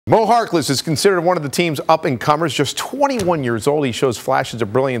Mo Harkless is considered one of the team's up-and-comers. Just 21 years old, he shows flashes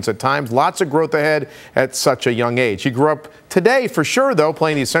of brilliance at times. Lots of growth ahead at such a young age. He grew up today, for sure, though,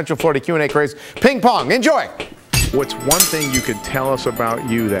 playing the Central Florida Q&A craze. Ping pong. Enjoy. What's one thing you could tell us about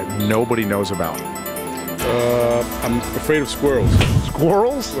you that nobody knows about? I'm afraid of squirrels.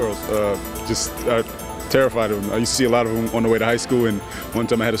 Squirrels? Squirrels. Just terrified of them. I used to see a lot of them on the way to high school, and one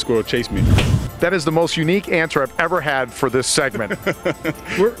time I had a squirrel chase me. That is the most unique answer I've ever had for this segment. It's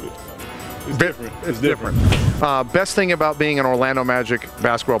different. It's different. Best thing about being an Orlando Magic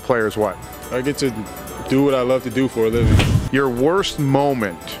basketball player is what? I get to do what I love to do for a living. Your worst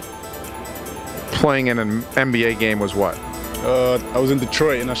moment playing in an NBA game was what? I was in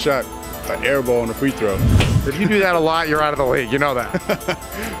Detroit and I shot an air ball on a free throw. If you do that a lot, you're out of the league. You know that.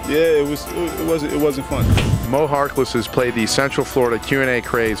 Yeah, it wasn't fun. Mo Harkless has played the Central Florida Q&A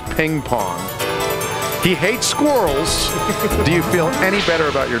craze ping pong. He hates squirrels. Do you feel any better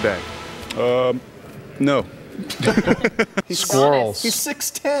about your day? No. Squirrels. He's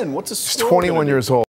 6'10". What's a He's squirrel? 21 years old.